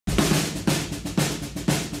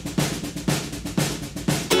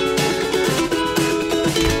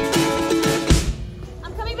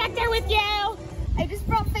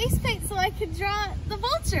draw the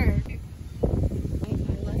vulture. I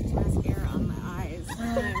left mascara on my eyes.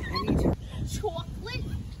 I need to... Chocolate?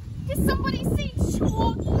 Did somebody say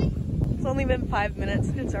chocolate? It's only been 5 minutes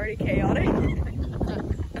and it's already chaotic. We're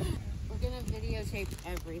gonna videotape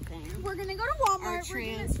everything. We're gonna go to Walmart. Our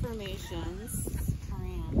transformations.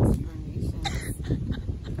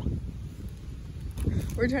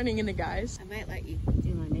 We're turning into guys. I might let you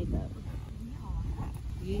do my makeup.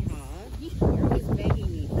 Yeehaw. Yeehaw. He's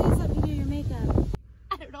begging me. Please let me do your makeup.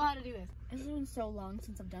 I don't know how to do this. It's been so long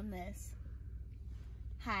since I've done this.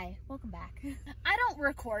 Hi, welcome back. I don't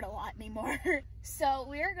record a lot anymore. So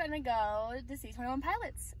we're gonna go to see 21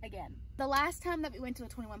 Pilots again. The last time that we went to a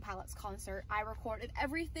 21 Pilots concert, I recorded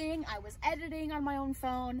everything. I was editing on my own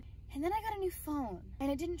phone, and then I got a new phone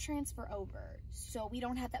and it didn't transfer over. So we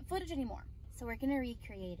don't have that footage anymore. So we're gonna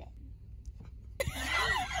recreate it.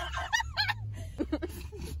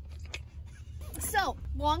 So,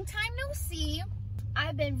 long time no see.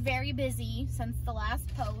 I've been very busy since the last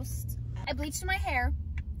post. I bleached my hair.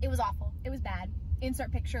 It was awful. It was bad.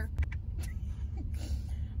 Insert picture.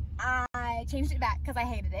 I changed it back because I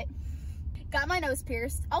hated it. Got my nose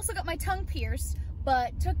pierced. Also got my tongue pierced,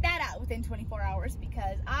 but took that out within 24 hours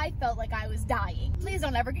because I felt like I was dying. Please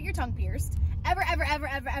don't ever get your tongue pierced. Ever, ever, ever,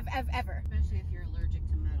 ever, ever, ever, ever. Especially if you're allergic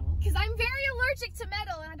to metal. Because I'm very allergic to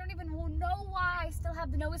metal and I don't even know why I still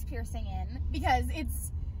have the nose piercing in because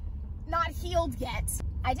it's not healed yet.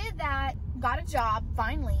 I did that, got a job,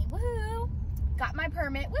 finally, woohoo, got my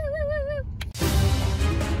permit, woo, woo, woo, woo.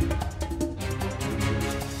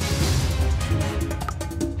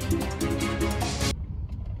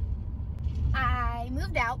 I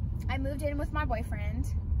moved out. I moved in with my boyfriend.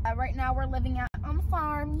 Right now we're living out on the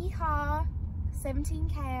farm, yeehaw, 17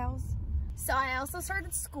 cows. So I also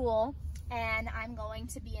started school and I'm going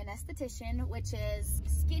to be an esthetician, which is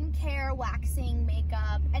skincare, waxing,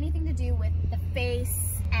 makeup, anything to do with the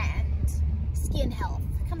face and skin health,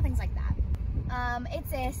 kind of things like that.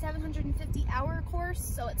 It's a 750-hour course,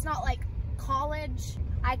 so it's not like college.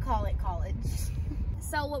 I call it college.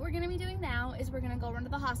 So what we're gonna be doing now is we're gonna go run to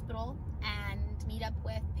the hospital and meet up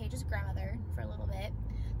with Paige's grandmother for a little bit.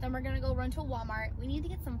 Then we're gonna go run to a Walmart. We need to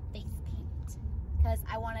get some face paint because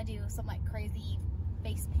I wanna do some like crazy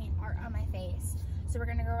face paint art on my face. So we're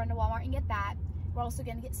gonna go run to Walmart and get that. We're also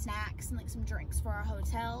gonna get snacks and like some drinks for our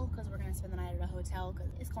hotel because we're gonna spend the night at a hotel because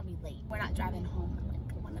it's gonna be late. We're not driving home at like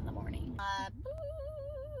 1 in the morning.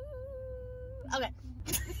 Okay.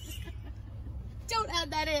 Don't add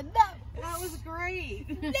that in. No. That was great.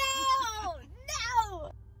 No.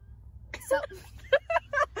 No. So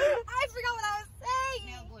I forgot what I was saying.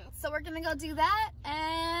 Nail glue. So we're gonna go do that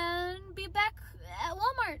and be back at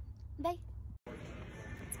Walmart. Bye.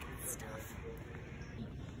 Stuff.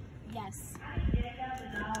 Yes.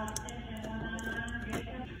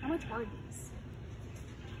 How much are these?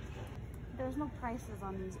 There's no prices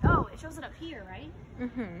on these. Oh, it shows it up here, right?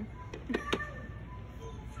 Mm-hmm.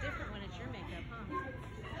 It's different when it's your makeup, huh?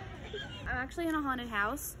 I'm actually in a haunted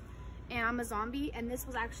house and I'm a zombie, and this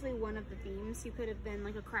was actually one of the themes. You could have been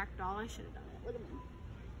like a cracked doll. I should have done it. Look at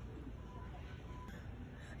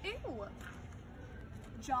me. Ew.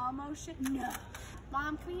 Jaw motion? No.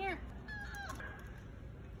 Mom, come here.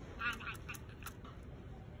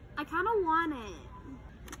 I kind of want it.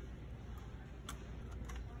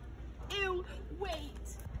 Ew,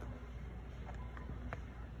 wait.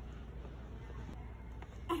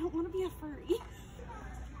 I don't want to be a furry.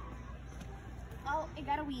 Oh, it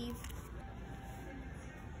got a weave.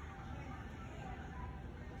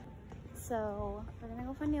 So, we're gonna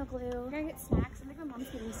go find nail glue. We're gonna get snacks. I think my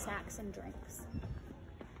mom's getting snacks and drinks.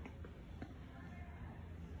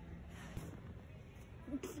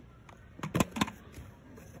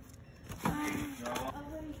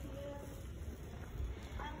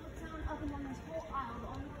 Up and down this whole aisle, the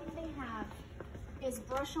only thing they have is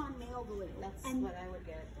brush on nail glue. That's and what I would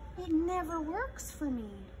get. it never works for me.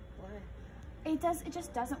 What? It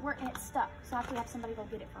just doesn't work and it's stuck. So I have to have somebody go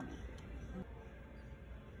get it for me.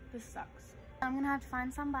 This sucks. I'm gonna have to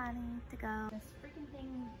find somebody to go. This freaking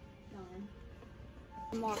thing going.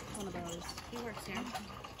 Mark one of those. He works here.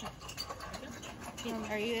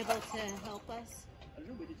 Are you able to help us?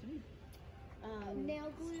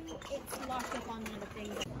 Nail glue, it's locked up on the other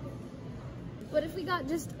thing. What if we got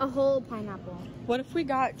just a whole pineapple? What if we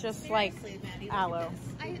got just Seriously, Maddie, look aloe?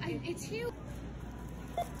 at this. It's huge.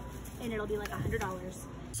 And it'll be like $100.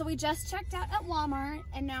 So we just checked out at Walmart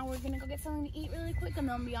and now we're gonna go get something to eat really quick and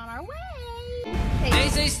then we'll be on our way. They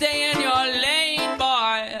say stay in your lane,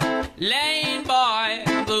 boy,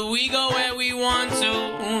 but we go where we want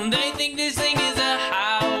to. They think this thing is a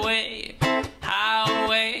highway,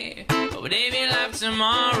 but they be like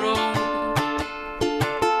tomorrow.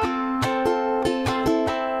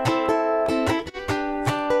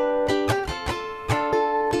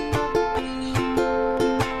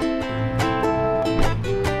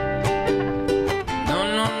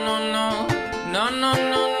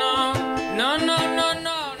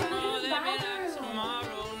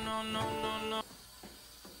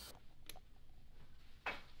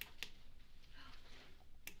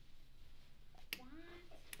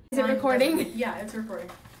 recording? Yeah, it's recording.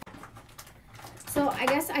 So I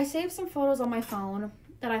guess I saved some photos on my phone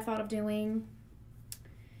that I thought of doing,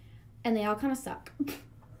 and they all kind of suck.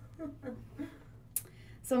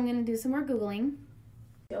 So I'm gonna do some more Googling.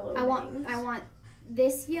 Yellow I want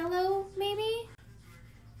this yellow, maybe?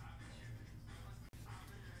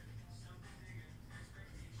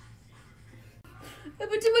 I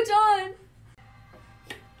put too much on.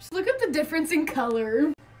 Just look at the difference in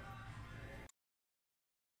color.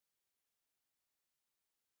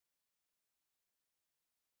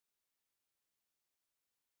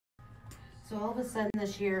 So all of a sudden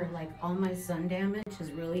this year, like all my sun damage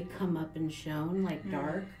has really come up and shown, like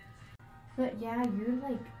dark. But yeah,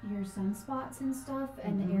 your sunspots and stuff,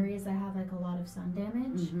 and the areas that have like a lot of sun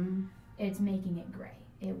damage, it's making it gray.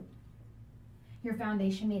 Your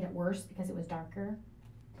foundation made it worse because it was darker.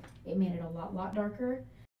 It made it a lot darker.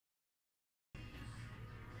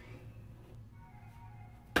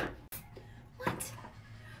 What?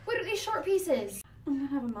 What are these short pieces? I'm gonna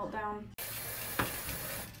have a meltdown.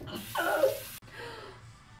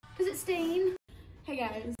 Does it stain? Hey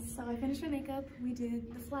guys, so I finished my makeup. We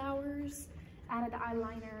did the flowers, added the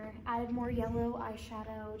eyeliner, added more yellow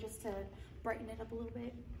eyeshadow just to brighten it up a little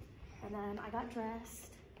bit. And then I got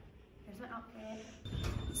dressed. Here's my outfit.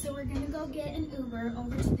 So we're gonna go get an Uber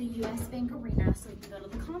over to the US Bank Arena so we can go to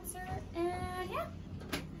the concert, and yeah.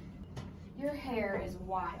 Your hair is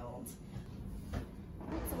wild.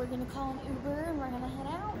 So we're gonna call an Uber and we're gonna head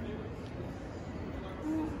out.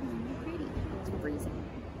 You're pretty. It's freezing.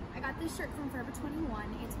 I got this shirt from Forever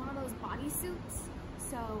 21. It's one of those bodysuits.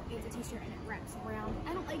 So it's a t-shirt and it wraps around.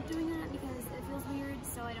 I don't like doing that because it feels weird,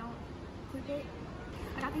 so I don't clip it.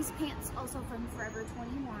 I got these pants also from Forever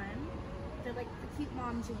 21. They're like the cute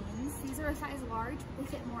mom jeans. These are a size large, but they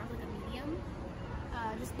fit more of like a medium.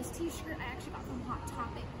 Just this t-shirt I actually got from Hot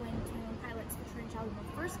Topic when 21 Pilots The Trench album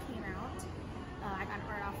first came out. I got it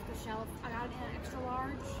right off the shelf. I got it in an extra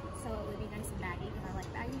large, so it would be nice and baggy because I like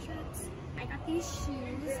baggy shirts. I got these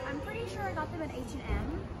shoes. I'm pretty sure I got them at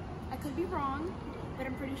H&M. I could be wrong, but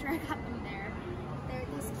I'm pretty sure I got them there. They're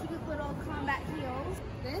these cute little combat heels.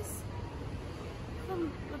 This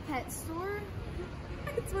from the pet store.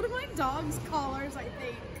 It's one of my dog's collars, I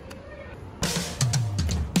think.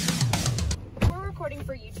 We're recording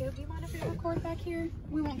for YouTube. Do you mind if we record back here?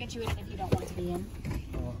 We won't get you in if you don't want to be in.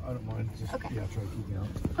 I don't mind. Just, okay. Yeah, try to keep me out.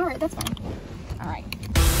 All right, that's fine. All right.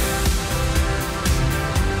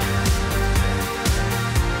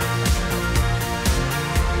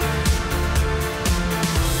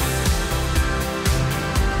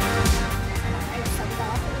 I subbed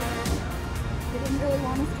off. They didn't really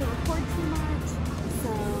want us to record too much,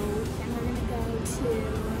 so then we're gonna go to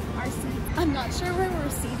our seats. I'm not sure where we're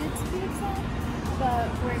seated to be exact, but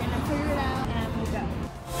we're gonna figure it out and we'll go.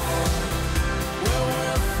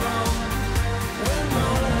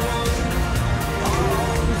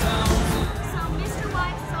 So Mr.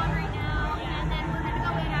 Wife's is on right now, and then we're gonna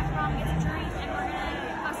go in after Mom gets a drink and we're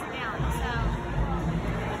gonna bust it down. So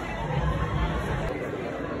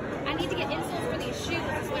I need to get insoles for these shoes,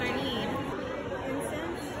 is what I need.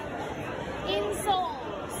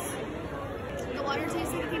 Insoles! The water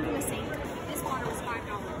tastes like it came from a sink. This water was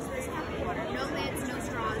 $5. This cup of water. No lids, no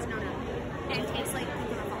straws, no nothing. And it tastes like from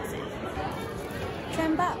a faucet.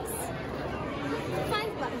 $10. $5.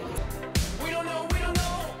 We don't know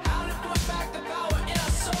how to put back the power in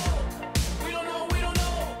our soul. We don't know where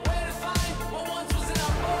to find what once was in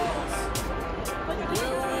our bones. Where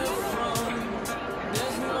we're from,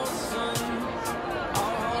 there's no sun.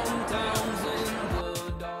 Our hometowns in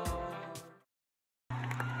the dark.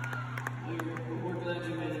 We're glad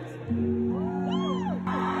you made it.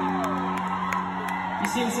 You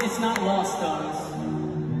see, it's not lost on us.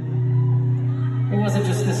 It wasn't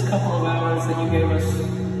just this couple of hours that you gave us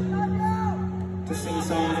to sing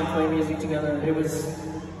songs and play music together. It was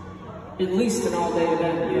at least an all-day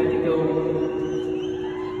event. You had to go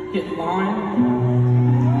get in line.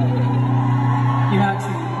 You had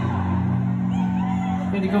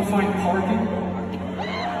to go find parking.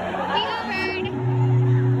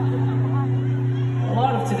 A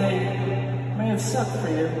lot of today may have sucked for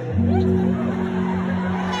you.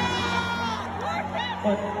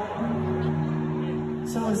 But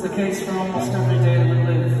so is the case for almost every day that we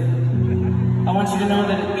live. I want you to know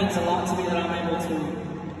that it means a lot to me that I'm able to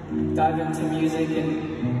dive into music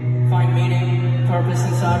and find meaning, purpose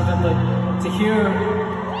inside of it, but to hear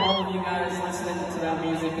all of you guys listening to that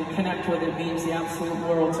music and connect with it means the absolute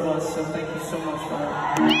world to us, so thank you so much for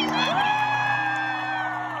that.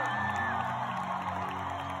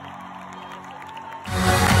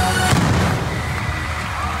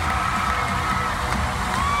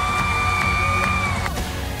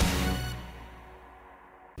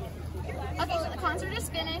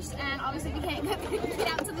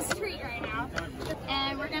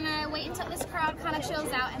 until this crowd kind of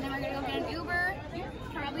chills out, and then we're gonna go get an Uber,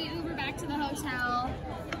 probably Uber back to the hotel,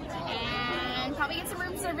 and probably get some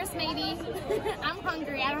room service maybe. I'm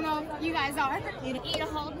hungry, I don't know if you guys are. Eat a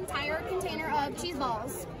whole entire container of cheese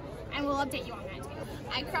balls, and we'll update you on that too.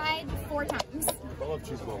 I cried 4 times. I love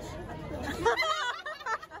cheese balls.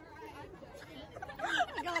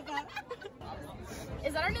 I got that.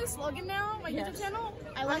 Is that our new slogan now, my YouTube channel?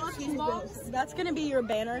 I like cheese balls. That's gonna be your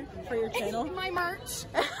banner for your channel. My merch.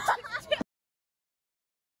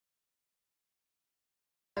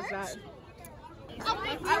 What's that? Oh, we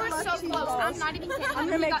were so close. I'm not even kidding. I'm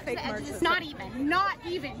gonna make got to fake the edges. merch. Not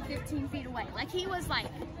even 15 feet away. Like he was like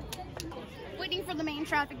waiting for the main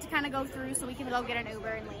traffic to kind of go through so we can go get an Uber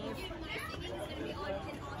and leave.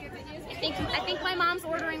 I think my mom's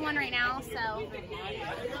ordering one right now, so.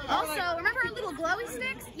 Also, remember our little glowy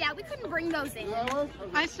sticks? Yeah, we couldn't bring those in.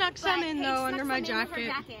 I snuck some in Paige though snuck under my some in with her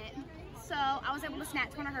jacket. So I was able to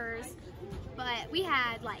snatch one of hers. But we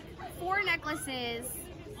had like 4 necklaces,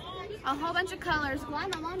 a whole bunch of colors.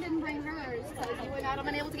 Glad my mom didn't bring hers because we would not have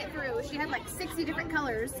been able to get through. She had like 60 different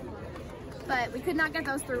colors, but we could not get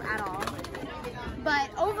those through at all.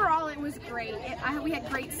 But overall, it was great. We had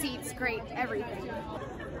great seats, great everything.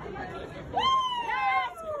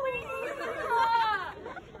 Yes, queen!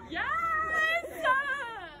 Yes!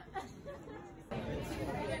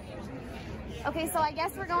 Okay, so I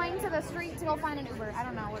guess we're going to the street to go find an Uber. I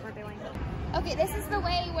don't know what we're doing. Okay, this is the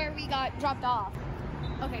way where we got dropped off.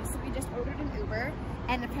 Okay, so we just ordered an Uber,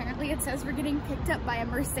 and apparently it says we're getting picked up by a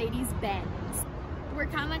Mercedes-Benz. We're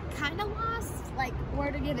kind of lost, like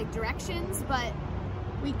where to give it directions, but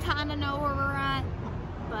we kind of know where we're at.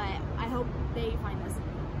 But I hope they find us.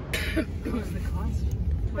 What was the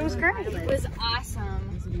costume? It was great. It was awesome.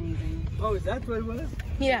 It was amazing. Oh, is that what it was?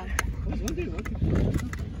 Yeah. I was wondering what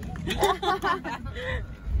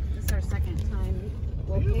This is our second time.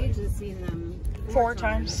 Well, Paige has seen them 4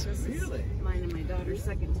 times. This is Really? mine and my daughter's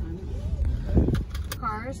second time.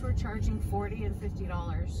 Cars were charging $40 and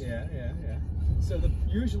 $50. Yeah. So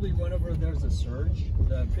usually whenever there's a surge,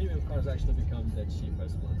 the premium cars actually become the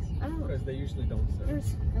cheapest ones. Oh. Because they usually don't surge.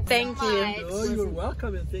 Thank you. Oh, you're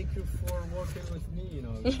welcome, and thank you for working with me, you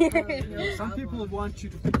know. Some people want you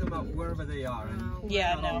to pick them up wherever they are. And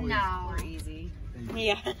Yeah, no. No. We're easy.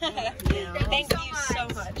 Yeah. Thank you so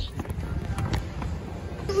much.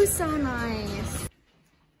 It was so nice.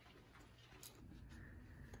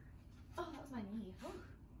 Oh, that was my knee. Oh.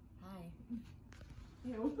 Hi.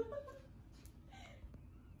 Ew.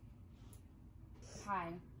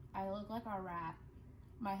 Hi. I look like a rat.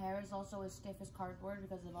 My hair is also as stiff as cardboard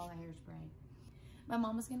because of all the hairspray. My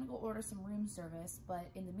mom is gonna go order some room service,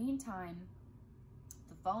 but in the meantime,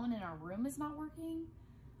 the phone in our room is not working.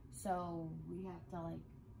 So we have to like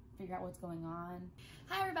figure out what's going on.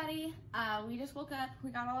 Hi everybody, we just woke up.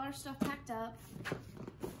 We got all our stuff packed up.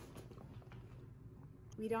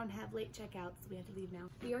 We don't have late checkouts, so we have to leave now.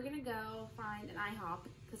 We are gonna go find an IHOP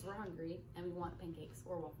because we're hungry and we want pancakes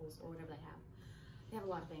or waffles or whatever they have. They have a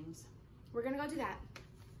lot of things. We're gonna go do that.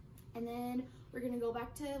 And then we're gonna go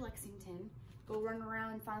back to Lexington, go run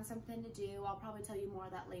around and find something to do. I'll probably tell you more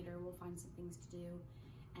of that later. We'll find some things to do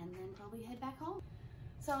and then probably head back home.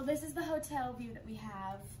 So this is the hotel view that we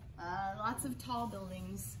have. Lots of tall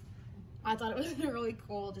buildings. I thought it was really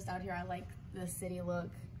cool just out here. I like the city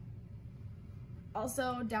look.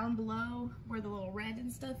 Also down below where the little red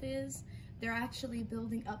and stuff is, they're actually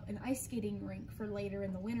building up an ice skating rink for later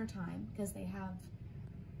in the winter time because they have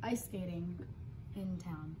ice skating in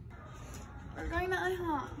town. We're going to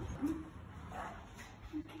IHOP.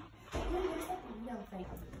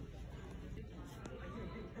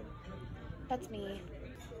 That's me.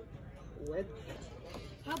 What?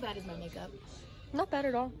 How bad is my makeup? Not bad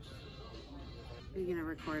at all. Are you gonna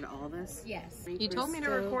record all this? Yes. You told me to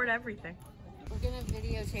record everything. We're gonna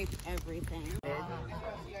videotape everything.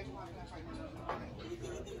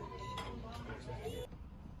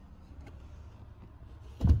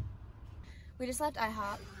 We just left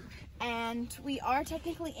IHOP and we are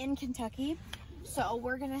technically in Kentucky. So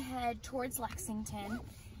we're gonna head towards Lexington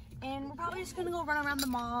and we're probably just gonna go run around the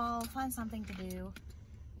mall, find something to do.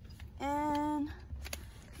 And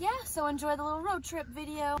yeah, so enjoy the little road trip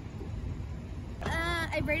video.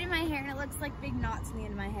 I braided my hair and it looks like big knots in the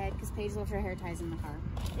end of my head because Paige left her hair ties in the car,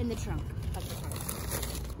 in the trunk of the car.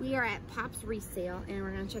 We are at Pop's Resale and we're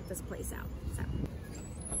gonna check this place out. So.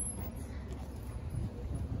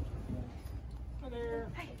 Hi there.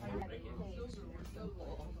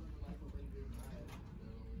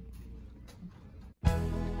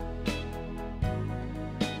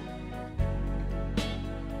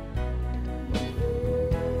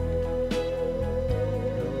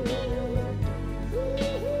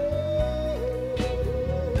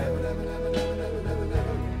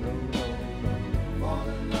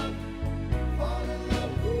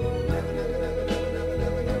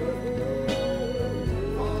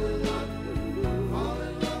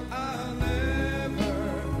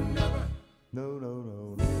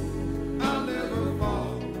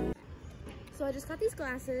 got these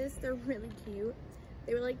glasses. They're really cute.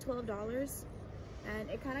 They were like $12 and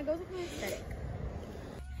it kind of goes with my aesthetic.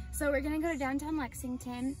 So we're gonna go to downtown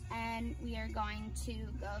Lexington and we are going to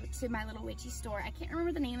go to my little witchy store. I can't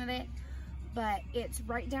remember the name of it, but it's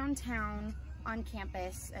right downtown on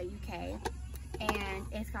campus at UK. And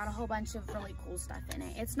it's got a whole bunch of really cool stuff in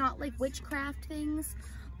it. It's not like witchcraft things,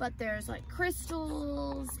 but there's like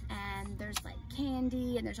crystals and there's like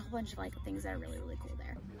candy and there's a whole bunch of like things that are really, really cool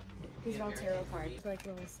there. These are all tarot cards, like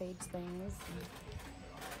little sage things.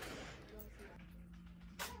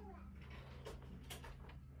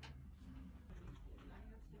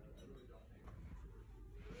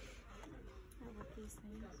 I love these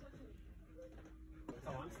things.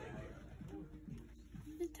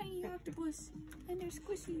 The tiny octopus, and they're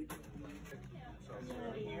squishy.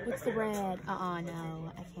 What's the red? No,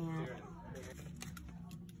 I can't.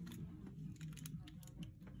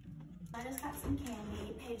 I just got some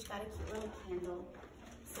candy. Paige got a cute little candle.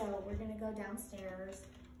 So we're gonna go downstairs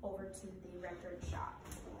over to the record shop.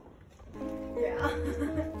 Yeah.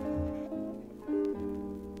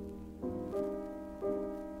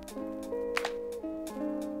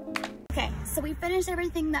 Okay, so we finished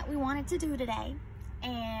everything that we wanted to do today.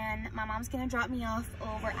 And my mom's gonna drop me off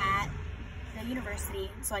over at the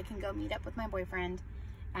university so I can go meet up with my boyfriend,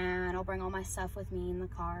 and I'll bring all my stuff with me in the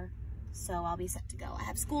car, so I'll be set to go. I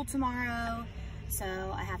have school tomorrow, so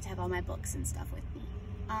I have to have all my books and stuff with me.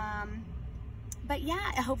 But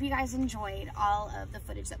yeah, I hope you guys enjoyed all of the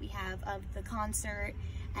footage that we have of the concert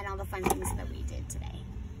and all the fun things that we did today.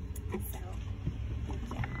 So, thank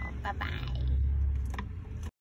you. Bye-bye.